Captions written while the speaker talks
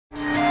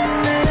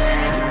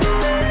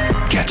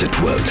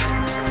Gadget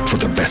World for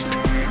the best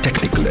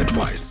technical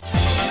advice.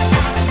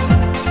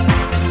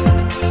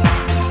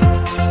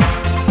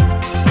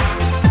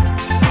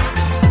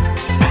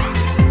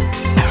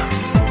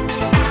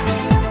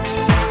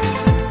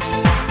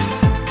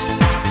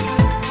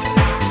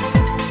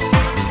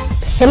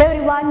 Hello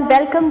everyone,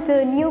 welcome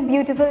to a new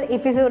beautiful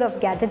episode of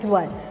Gadget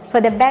World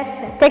for the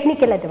best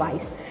technical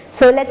advice.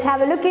 So let's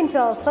have a look into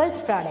our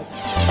first product.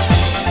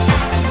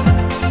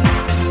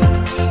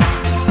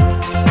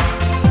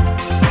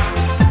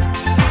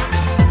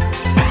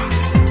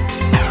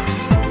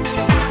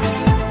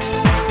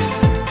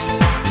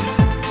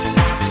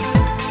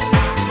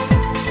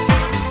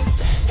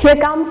 Here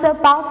comes a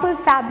powerful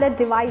phablet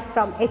device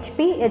from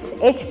HP. It's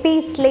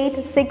HP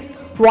Slate6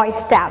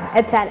 VoiceTab.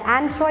 It's an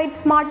Android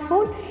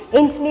smartphone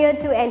engineered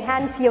to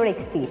enhance your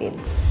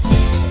experience.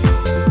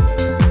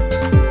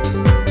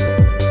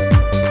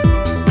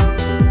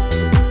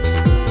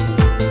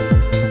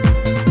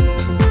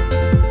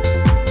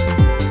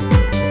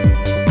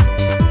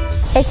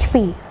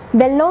 HP,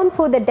 well known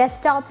for the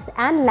desktops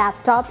and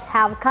laptops,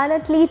 have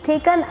currently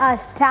taken a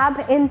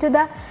stab into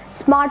the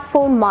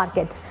smartphone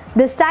market.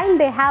 This time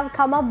they have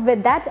come up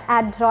with that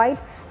Android,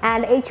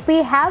 and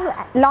HP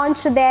have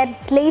launched their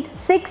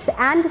Slate6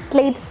 and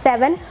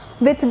Slate7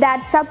 with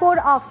that support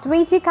of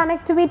 3G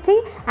connectivity,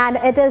 and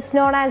it is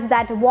known as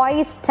that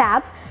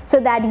VoiceTab,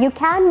 so that you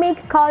can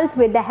make calls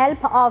with the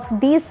help of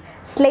these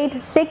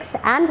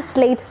Slate6 and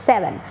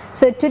Slate7.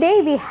 So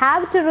today we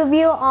have to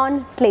review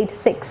on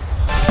Slate6.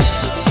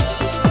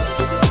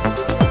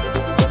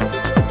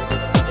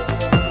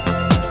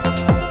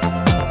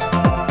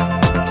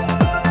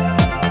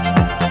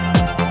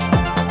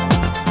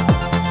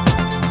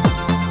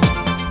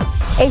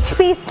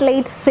 HP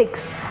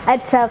Slate6.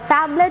 It's a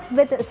phablet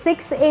with a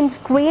 6-inch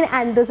screen,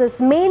 and this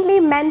is mainly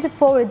meant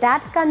for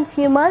that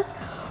consumers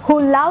who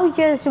love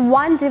just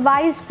one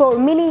device for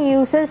mini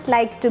uses,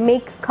 like to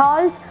make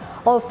calls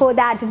or for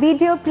that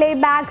video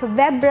playback,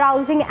 web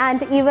browsing,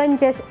 and even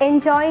just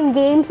enjoying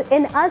games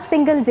in a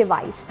single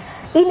device.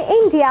 In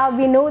India,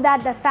 we know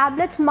that the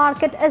phablet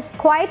market is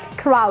quite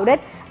crowded,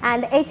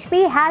 and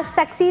HP has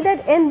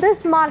succeeded in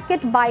this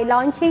market by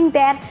launching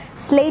their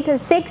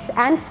Slate6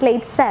 and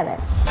Slate7.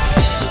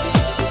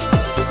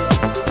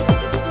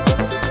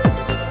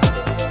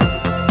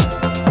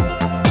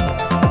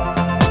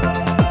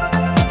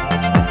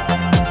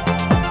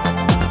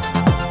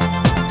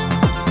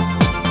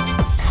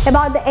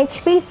 About the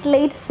HP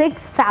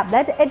Slate6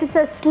 phablet, it is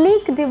a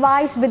sleek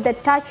device with the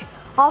touch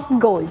of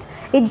gold.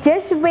 It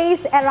just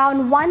weighs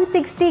around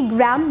 160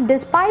 grams.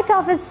 Despite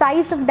of its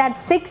size of that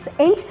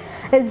 6-inch,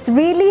 it's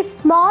really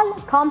small,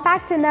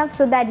 compact enough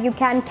so that you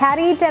can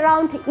carry it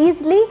around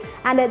easily,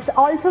 and it's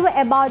also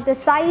about the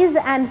size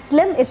and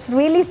slim. It's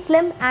really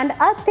slim and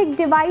a thick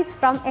device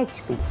from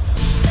HP.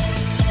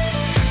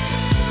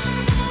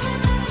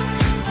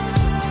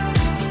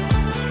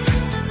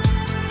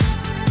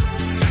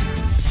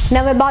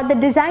 Now about the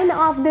design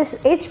of this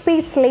HP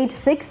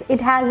Slate6,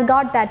 it has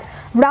got that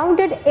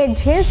rounded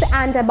edges,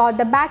 and about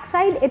the back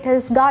side it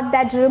has got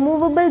that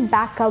removable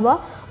back cover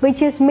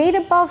which is made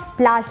up of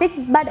plastic,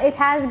 but it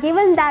has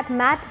given that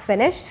matte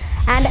finish.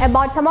 And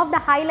about some of the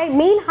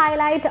main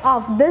highlight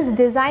of this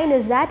design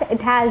is that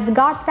it has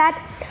got that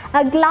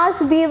a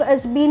glass weave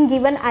is being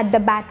given at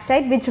the back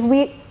side, which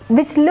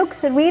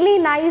looks really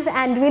nice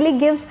and really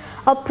gives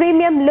a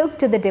premium look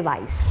to the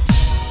device.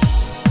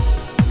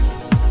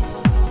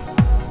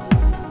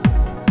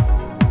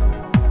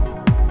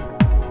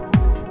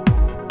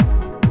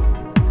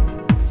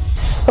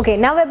 Okay,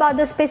 now about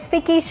the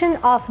specification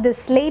of the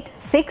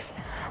Slate6.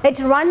 It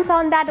runs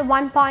on that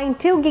 1.2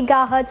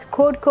 GHz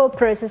quad-core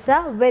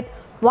processor with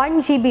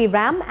 1 GB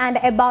RAM, and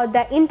about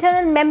the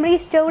internal memory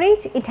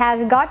storage, it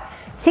has got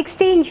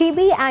 16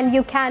 GB, and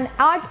you can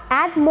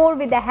add more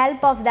with the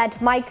help of that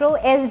micro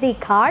SD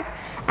card.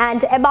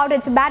 And about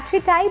its battery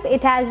type,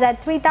 it has a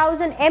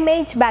 3000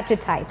 mAh battery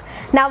type.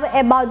 Now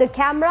about the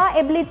camera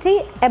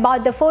ability,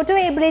 about the photo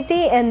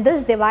ability in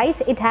this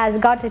device, it has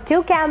got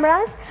two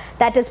cameras,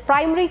 that is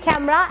primary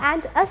camera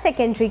and a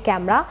secondary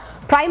camera.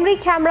 Primary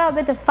camera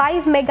with a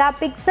 5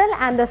 megapixel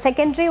and the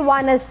secondary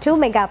one is 2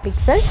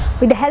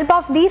 megapixel. With the help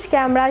of these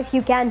cameras,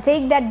 you can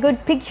take that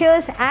good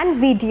pictures and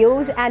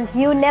videos, and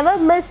you never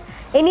miss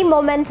any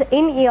moment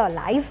in your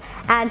life.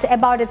 And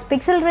about its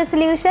pixel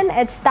resolution,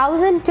 it's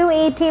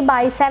 1280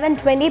 by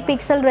 720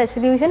 pixel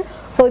resolution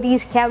for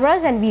these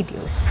cameras and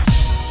videos.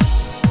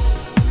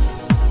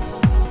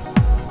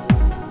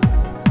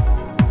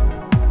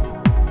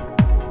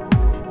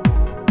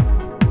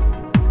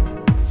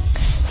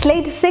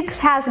 Slate6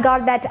 has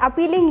got that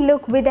appealing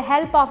look with the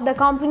help of the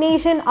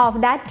combination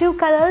of that two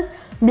colors,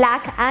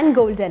 black and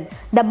golden.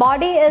 The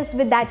body is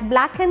with that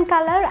black in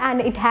color,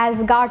 and it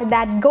has got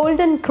that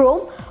golden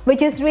chrome,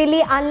 which is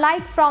really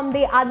unlike from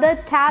the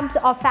other tabs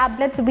or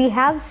phablets we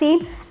have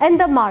seen in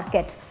the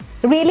market.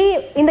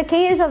 Really, in the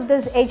case of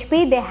this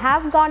HP, they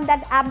have got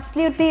that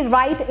absolutely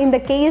right in the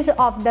case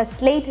of the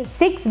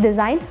Slate6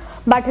 design,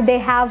 but they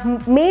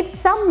have made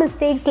some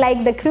mistakes,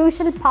 like the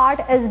crucial part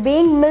is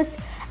being missed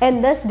in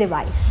this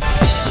device.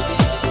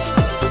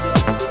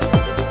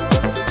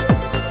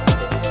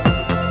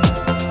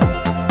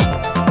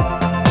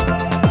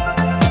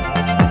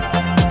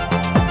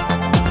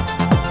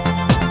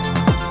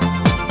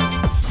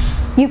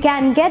 You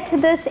can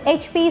get this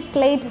HP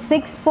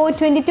Slate6 for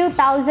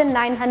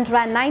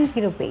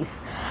 22,990 rupees.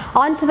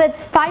 On to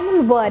its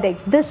final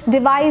verdict, this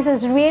device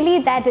is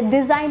really that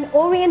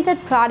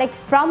design-oriented product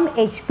from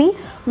HP,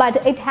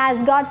 but it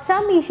has got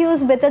some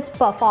issues with its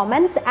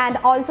performance, and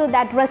also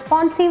that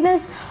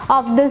responsiveness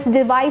of this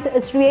device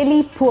is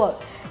really poor.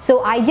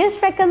 So I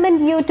just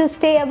recommend you to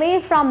stay away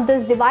from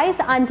this device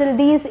until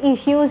these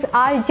issues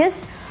are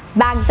just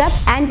backed up,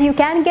 and you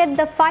can get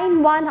the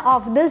fine one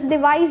of this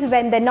device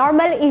when the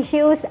normal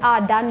issues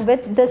are done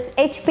with this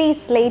HP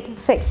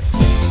Slate6.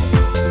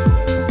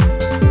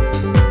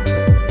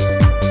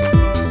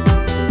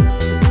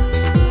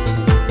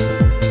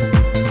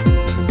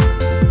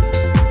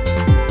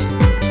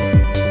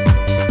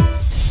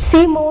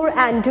 See more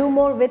and do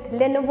more with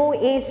Lenovo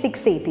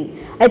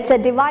A680. It's a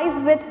device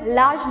with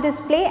large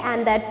display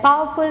and that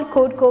powerful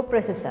quad-core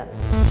processor.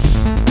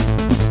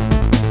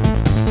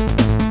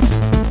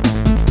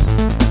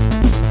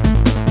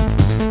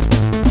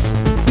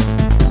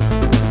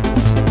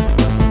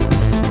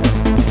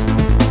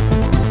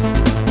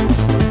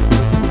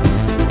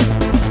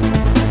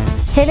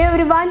 Hello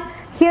everyone,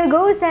 here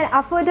goes an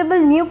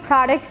affordable new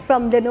product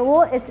from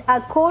Lenovo. It's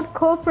a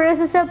quad-core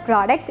processor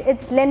product.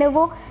 It's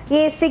Lenovo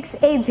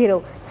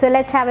A680. So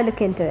let's have a look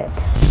into it.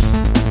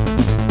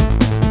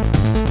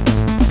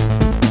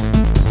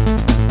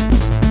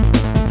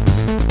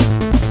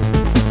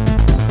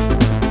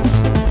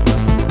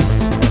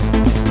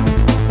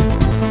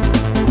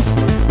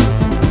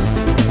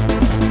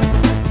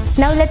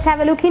 Now let's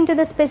have a look into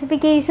the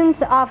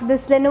specifications of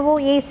this Lenovo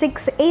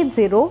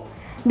A680.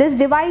 This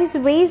device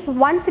weighs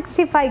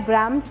 165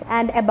 grams,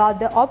 and about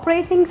the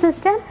operating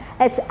system,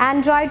 it's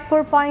Android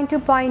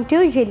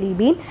 4.2.2 Jelly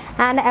Bean,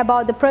 and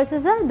about the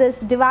processor, this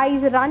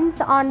device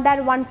runs on that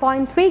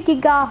 1.3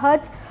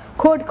 GHz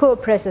quad-core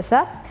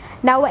processor.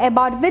 Now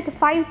about with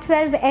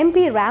 512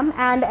 MB RAM,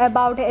 and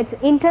about its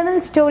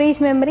internal storage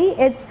memory,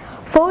 it's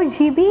 4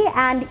 GB,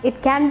 and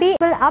it can be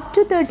up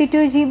to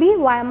 32 GB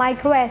via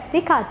micro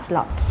SD card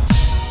slot.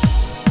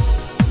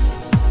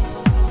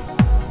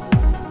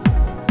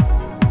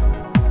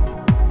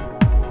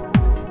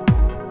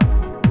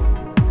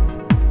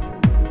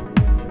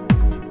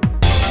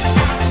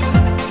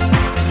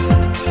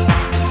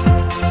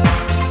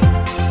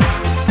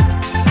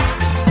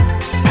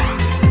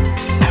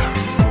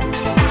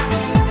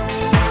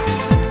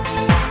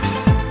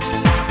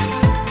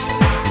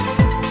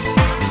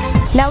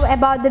 Now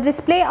about the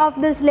display of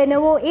this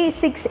Lenovo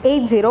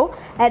A680,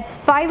 it's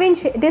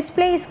 5-inch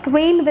display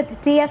screen with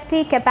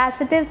TFT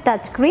capacitive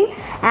touchscreen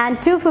and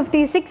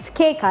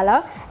 256K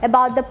color.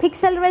 About the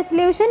pixel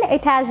resolution,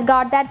 it has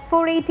got that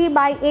 480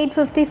 by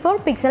 854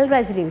 pixel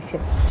resolution.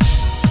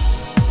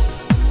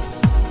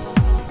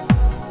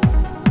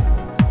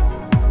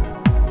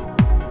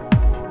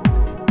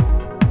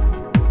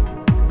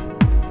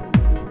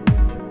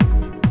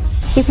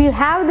 If you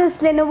have this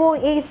Lenovo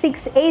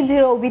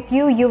A680 with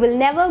you, you will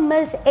never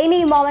miss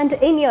any moment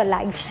in your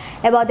life.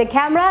 About the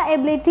camera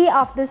ability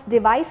of this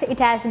device, it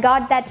has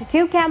got that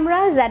two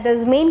cameras, that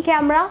is main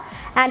camera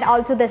and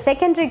also the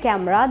secondary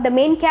camera. The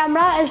main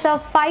camera is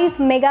of 5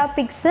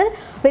 megapixel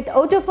with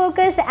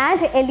autofocus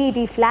and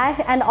LED flash,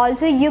 and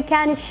also you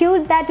can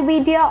shoot that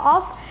video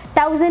of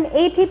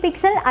 1080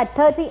 pixel at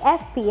 30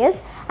 FPS.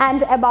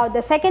 And about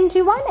the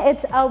secondary one,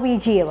 it's a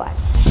VGA one.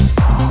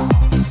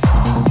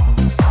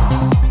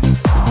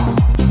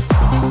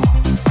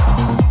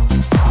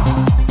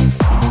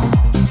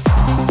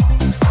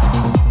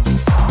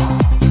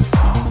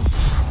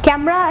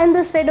 Camera in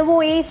this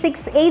Lenovo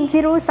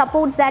A680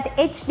 supports that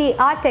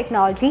HDR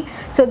technology,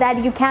 so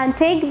that you can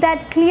take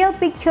that clear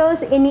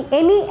pictures in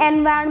any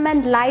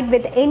environment light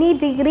with any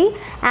degree,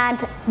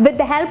 and with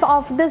the help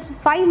of this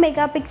 5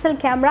 megapixel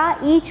camera,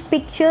 each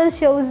picture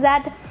shows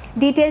that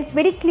details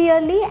very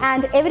clearly,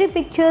 and every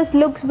picture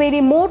looks very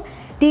more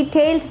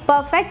detailed,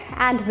 perfect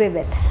and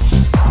vivid.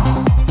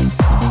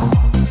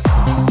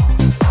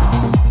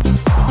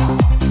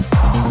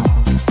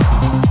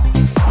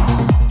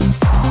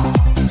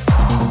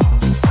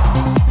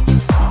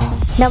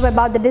 Now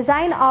about the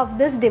design of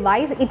this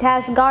device, it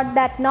has got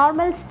that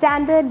normal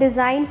standard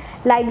design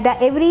like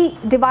the every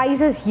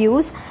devices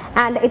use,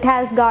 and it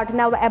has got,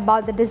 now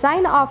about the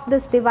design of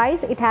this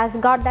device, it has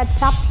got that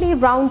subtly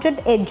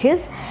rounded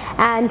edges,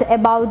 and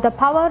about the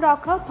power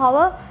rocker,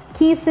 power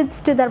key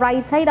sits to the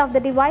right side of the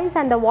device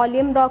and the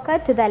volume rocker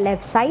to the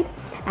left side.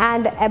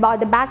 And about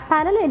the back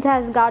panel, it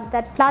has got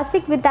that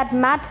plastic with that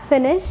matte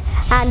finish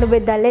and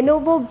with the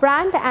Lenovo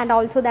brand, and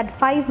also that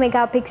 5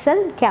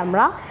 megapixel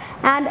camera,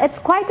 and it's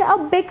quite a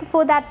big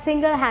for that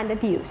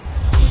single-handed use.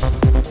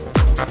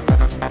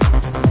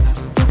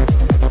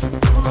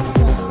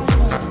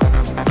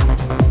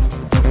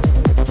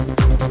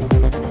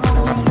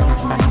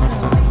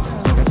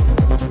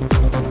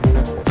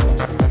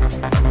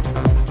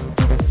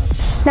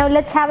 Now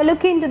let's have a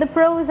look into the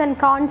pros and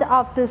cons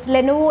of this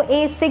Lenovo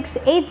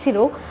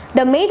A680.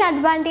 The main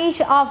advantage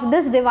of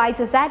this device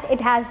is that it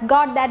has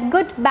got that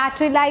good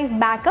battery life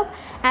backup,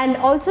 and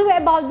also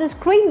about the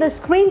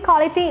screen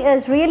quality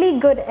is really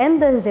good in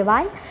this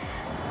device.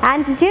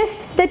 And just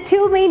the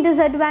two main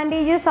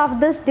disadvantages of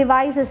this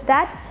device is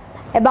that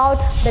about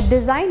the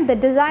design. The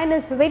design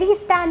is very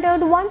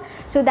standard one,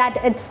 so that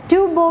it's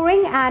too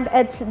boring and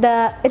it's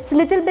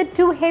little bit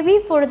too heavy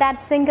for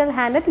that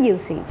single-handed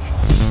usage.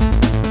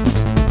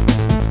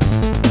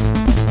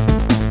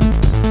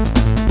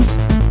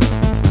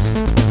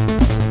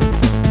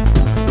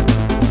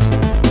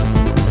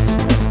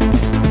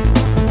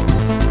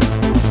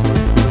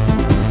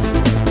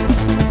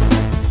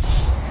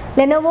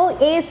 Lenovo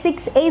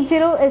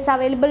A680 is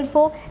available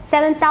for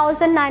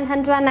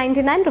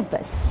 7,999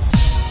 rupees.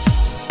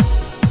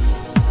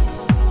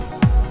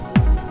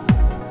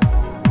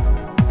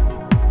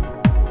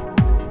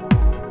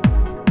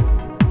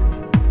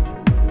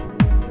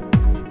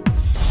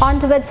 On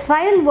to its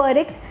final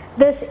verdict,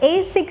 this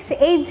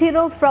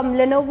A680 from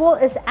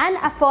Lenovo is an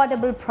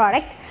affordable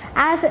product.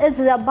 As it's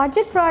a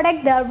budget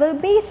product, there will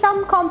be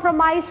some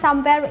compromise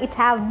somewhere it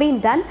have been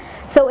done.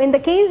 So in the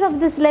case of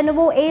this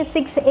Lenovo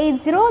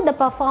A680, the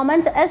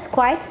performance is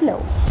quite low.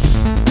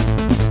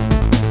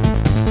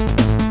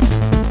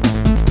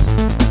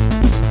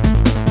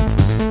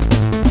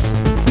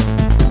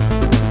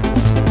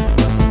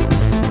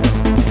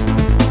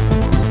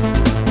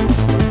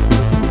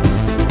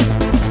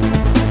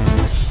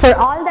 For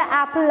all the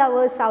Apple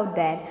lovers out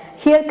there,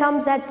 here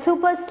comes that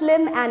super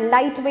slim and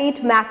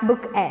lightweight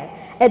MacBook Air.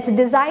 It's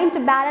designed to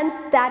balance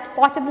that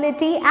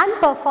portability and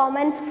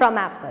performance from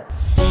Apple.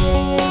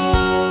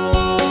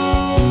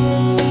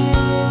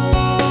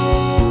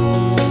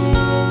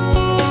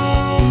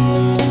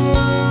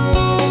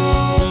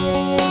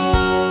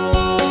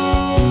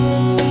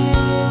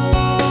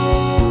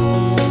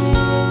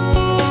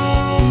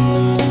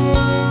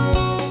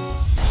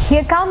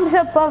 Here comes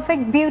a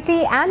perfect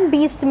beauty and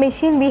beast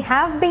machine we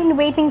have been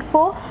waiting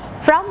for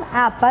from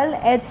Apple.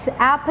 It's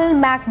Apple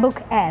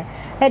MacBook Air.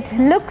 It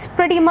looks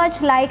pretty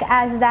much like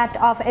as that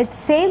of its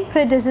same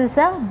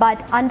predecessor,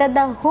 but under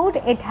the hood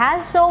it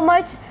has so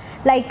much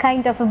like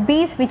kind of a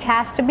beast which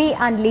has to be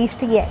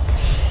unleashed yet.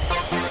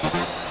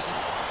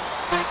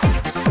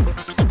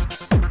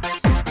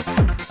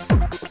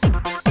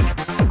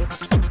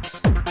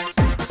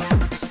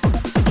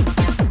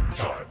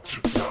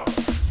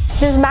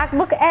 This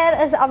MacBook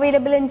Air is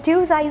available in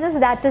two sizes,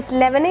 that is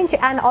 11-inch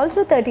and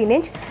also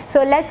 13-inch.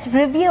 So let's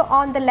review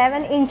on the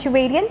 11-inch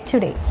variant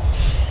today.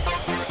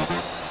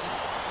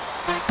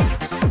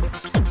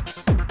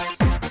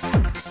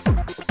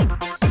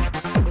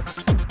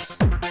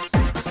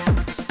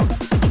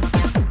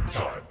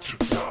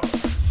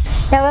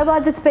 Now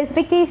about the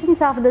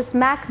specifications of this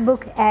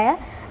MacBook Air.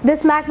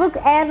 This MacBook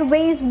Air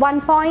weighs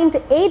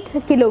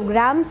 1.8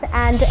 kilograms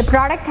and the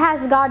product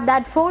has got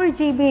that 4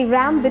 GB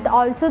RAM with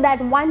also that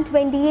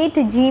 128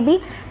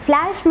 GB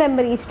flash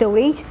memory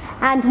storage.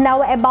 And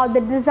now about the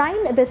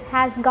design, this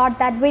has got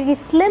that very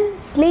slim,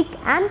 sleek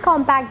and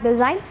compact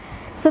design,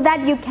 so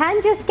that you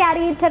can just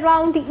carry it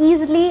around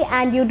easily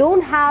and you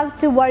don't have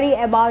to worry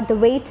about the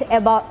weight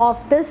of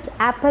this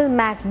Apple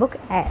MacBook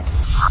Air.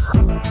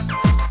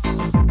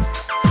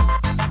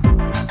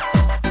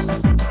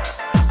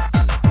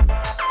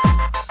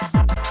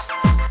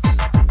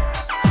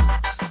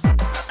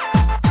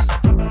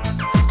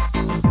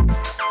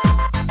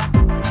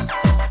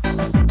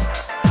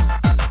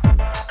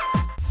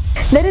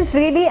 There is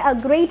really a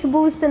great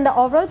boost in the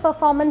overall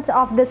performance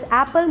of this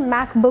Apple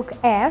MacBook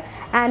Air,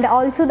 and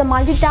also the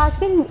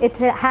multitasking, it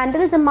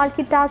handles the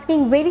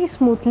multitasking very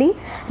smoothly.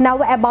 Now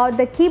about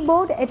the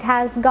keyboard, it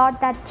has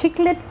got that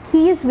chiclet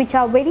keys which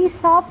are very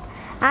soft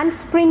and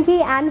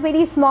springy and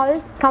very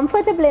small,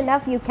 comfortable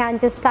enough you can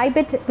just type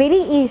it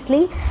very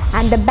easily.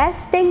 And the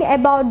best thing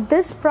about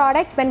this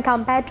product when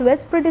compared to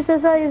its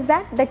predecessor is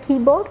that the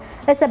keyboard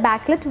is a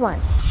backlit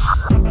one.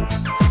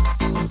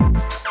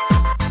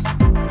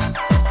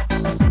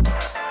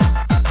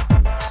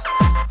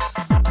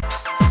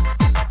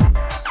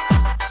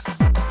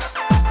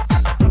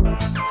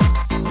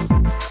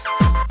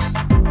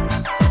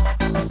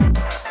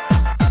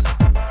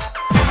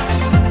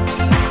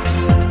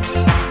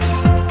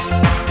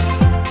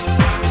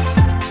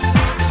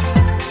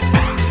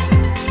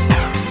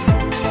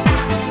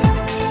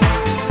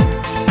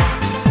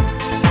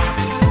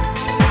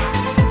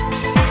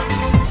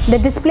 The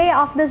display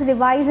of this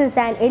device is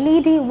an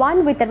LED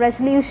one with a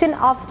resolution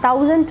of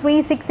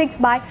 1366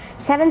 by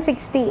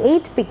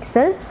 768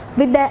 pixel.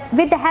 With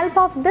the help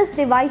of this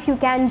device, you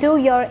can do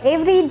your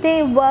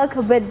everyday work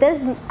with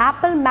this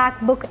Apple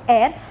MacBook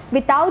Air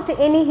without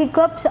any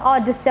hiccups or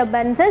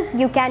disturbances.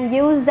 You can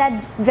use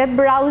that web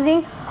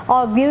browsing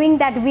or viewing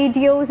that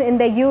videos in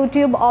the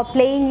YouTube or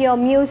playing your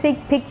music,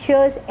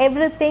 pictures,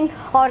 everything,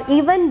 or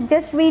even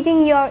just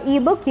reading your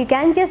ebook. You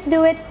can just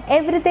do it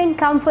everything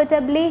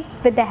comfortably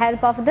with the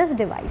help of this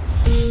device.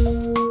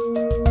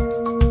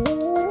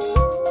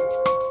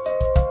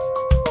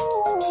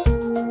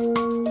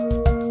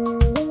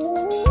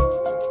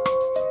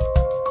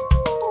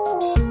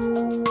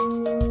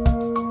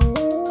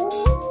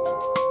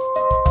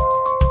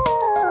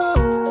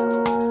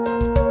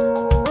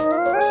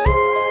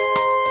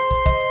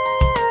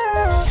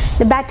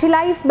 The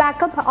battery life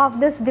backup of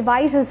this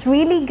device is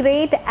really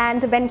great,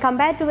 and when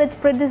compared to its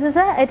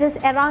predecessor, it is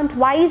around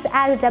twice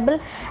as double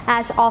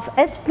as of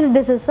its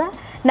predecessor.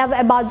 Now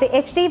about the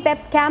HD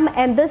webcam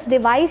in this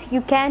device, you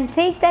can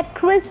take that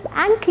crisp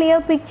and clear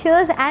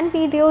pictures and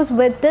videos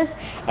with this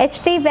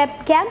HD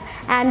webcam,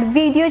 and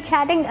video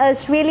chatting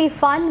is really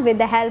fun with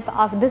the help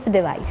of this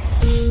device.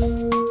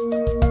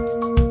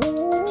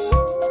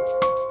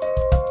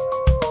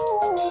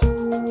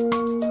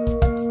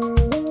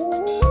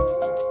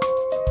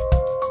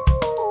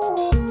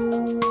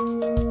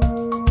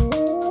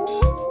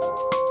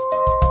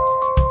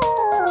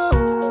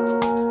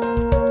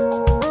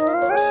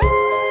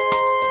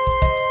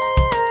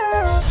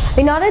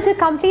 In order to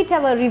complete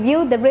our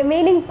review, the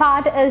remaining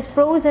part is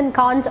pros and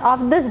cons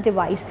of this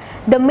device.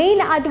 The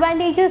main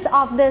advantages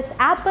of this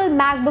Apple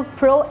MacBook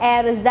Pro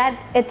Air is that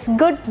it's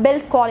good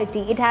build quality.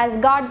 It has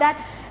got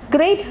that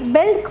great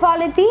build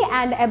quality,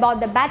 and about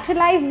the battery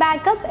life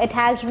backup, it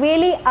has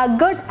really a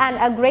good and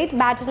a great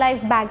battery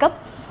life backup.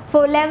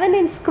 For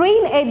 11-inch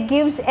screen, it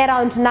gives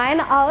around 9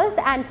 hours,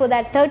 and for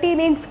that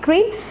 13-inch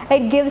screen,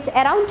 it gives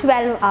around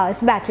 12 hours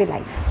battery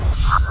life.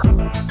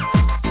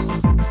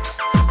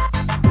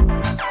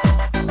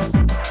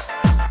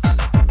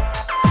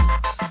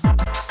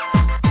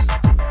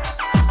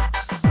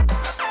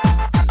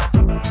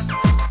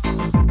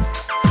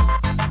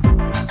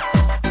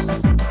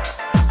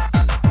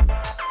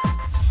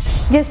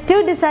 Just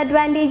two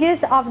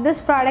disadvantages of this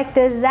product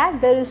is that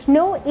there is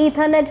no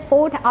Ethernet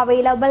port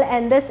available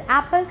in this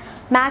Apple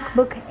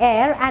MacBook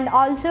Air, and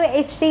also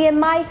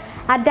HDMI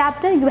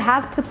adapter, you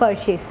have to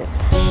purchase it.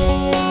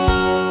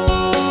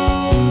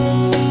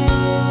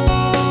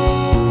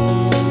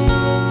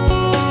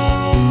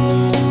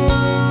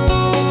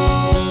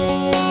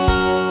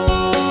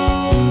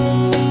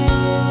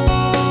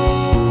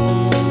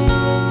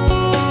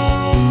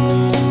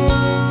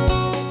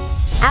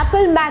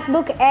 Apple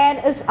MacBook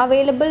Air is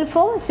available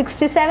for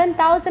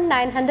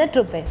 67,900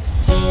 rupees.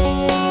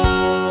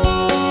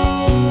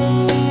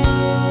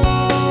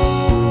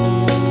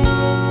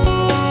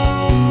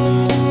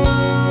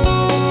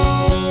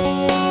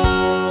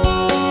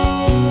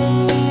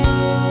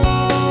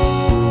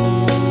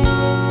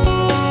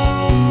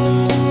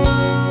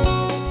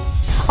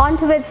 On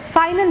to its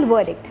final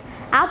verdict.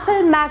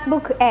 Apple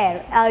MacBook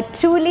Air, a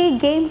truly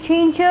game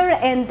changer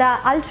in the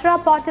ultra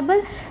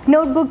portable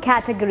notebook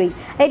category.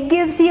 It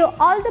gives you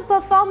all the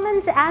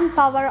performance and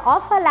power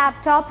of a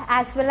laptop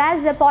as well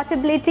as the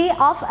portability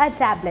of a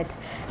tablet.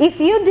 If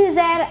you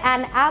desire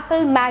an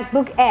Apple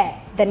MacBook Air,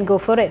 then go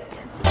for it.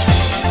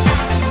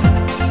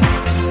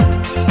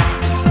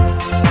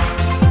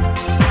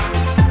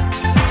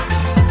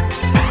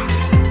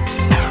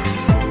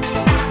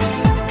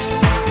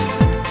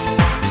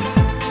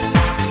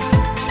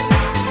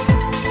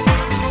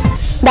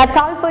 That's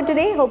all for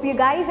today. Hope you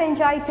guys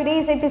enjoyed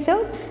today's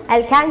episode.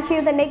 I'll catch you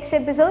in the next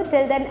episode.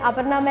 Till then,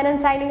 Aparna Menon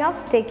signing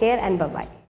off. Take care and bye-bye.